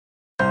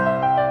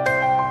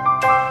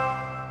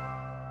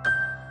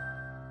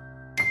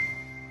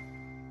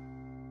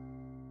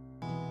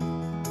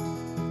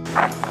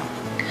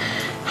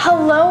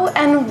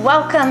and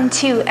welcome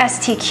to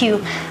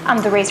STQ.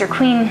 I'm the Razor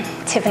Queen,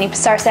 Tiffany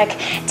Pisarcik.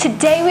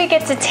 Today we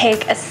get to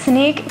take a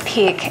sneak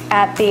peek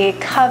at the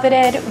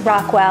coveted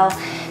Rockwell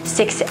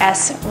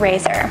 6S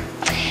razor.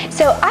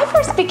 So I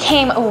first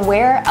became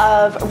aware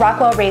of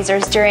Rockwell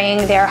razors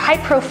during their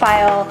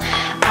high-profile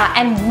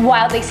and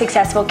wildly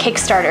successful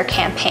Kickstarter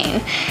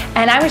campaign.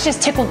 And I was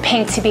just tickled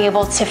pink to be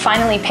able to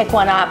finally pick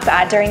one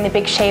up during the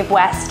Big Shave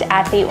West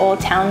at the Old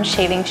Town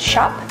Shaving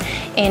Shoppe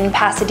in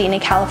Pasadena,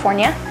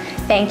 California.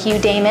 Thank you,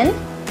 Damon.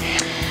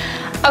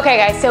 Okay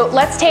guys, so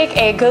let's take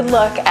a good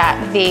look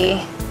at the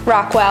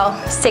Rockwell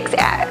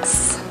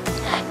 6S.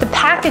 The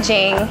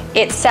packaging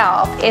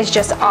itself is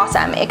just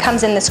awesome. It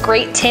comes in this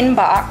great tin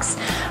box,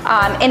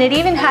 and it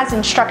even has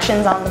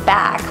instructions on the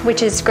back,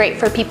 which is great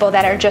for people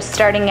that are just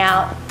starting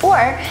out,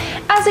 or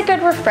as a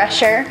good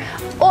refresher,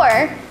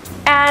 or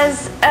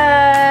as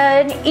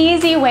an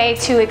easy way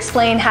to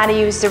explain how to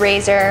use the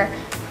razor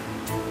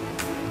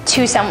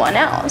to someone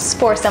else,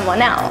 for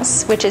someone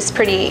else, which is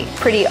pretty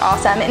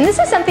awesome. And this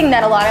is something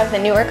that a lot of the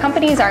newer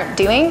companies aren't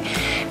doing,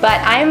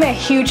 but I'm a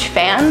huge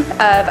fan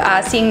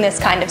of seeing this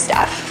kind of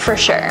stuff, for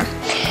sure.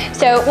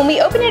 So when we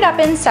open it up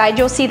inside,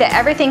 you'll see that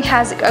everything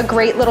has a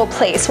great little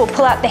place. We'll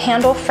pull out the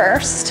handle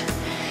first.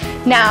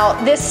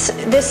 Now, this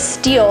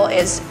steel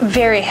is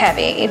very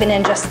heavy, even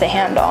in just the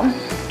handle.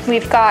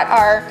 We've got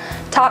our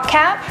top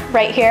cap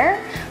right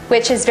here,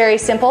 which is very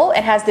simple.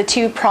 It has the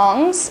two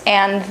prongs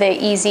and the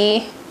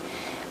easy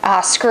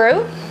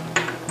screw,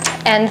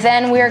 and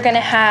then we're going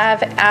to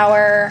have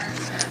our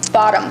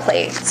bottom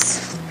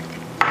plates.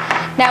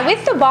 Now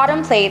with the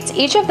bottom plates,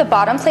 each of the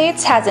bottom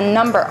plates has a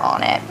number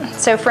on it.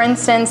 So for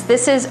instance,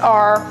 this is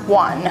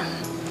R1.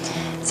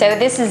 So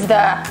this is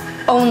the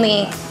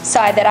only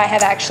side that I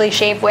have actually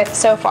shaved with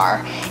so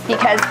far,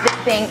 because this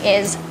thing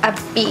is a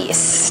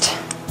beast.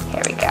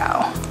 Here we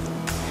go.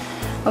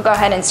 We'll go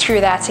ahead and screw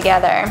that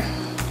together.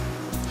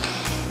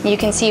 You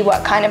can see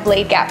what kind of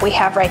blade gap we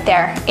have right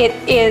there. It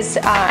is,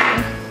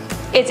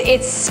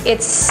 it's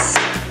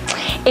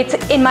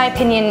in my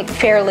opinion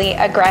fairly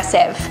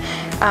aggressive.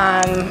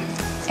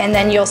 And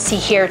then you'll see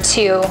here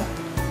too,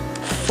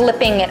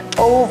 flipping it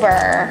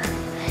over.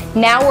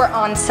 Now we're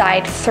on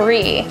side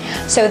 3,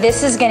 so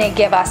this is going to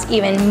give us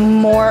even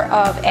more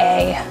of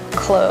a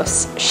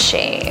close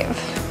shave.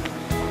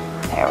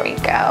 There we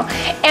go.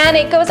 And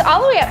it goes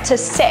all the way up to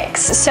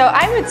 6. So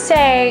I would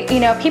say, you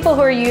know, people who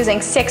are using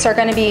 6 are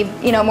going to be,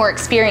 you know, more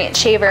experienced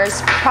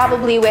shavers,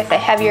 probably with a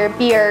heavier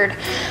beard,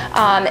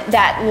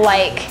 that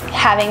like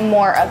having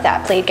more of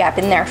that blade gap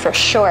in there for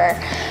sure.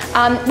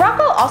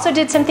 Rockwell also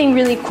did something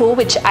really cool,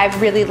 which I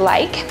really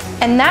like,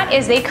 and that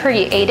is they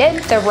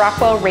created the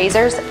Rockwell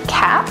Razors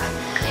cap.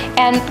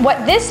 And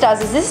what this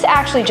does is this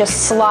actually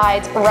just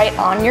slides right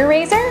on your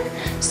razor,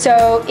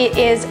 so it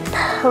is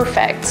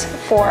perfect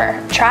for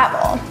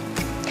travel.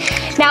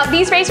 Now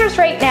these razors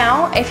right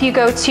now, if you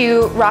go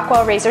to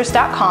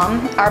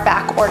rockwellrazors.com, are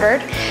back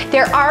ordered.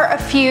 There are a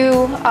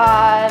few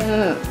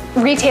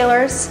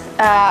retailers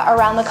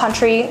around the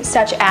country,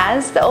 such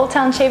as the Old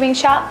Town Shaving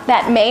Shoppe,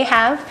 that may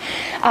have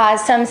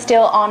some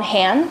still on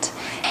hand.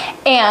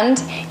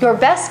 And your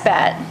best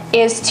bet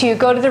is to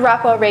go to the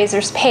Rockwell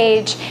Razors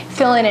page,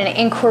 fill in an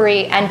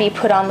inquiry, and be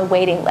put on the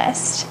waiting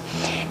list.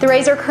 The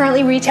razor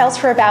currently retails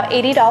for about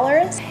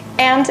 $80,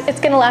 and it's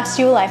going to last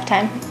you a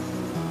lifetime.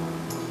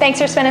 Thanks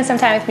for spending some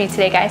time with me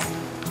today, guys.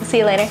 I'll see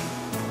you later.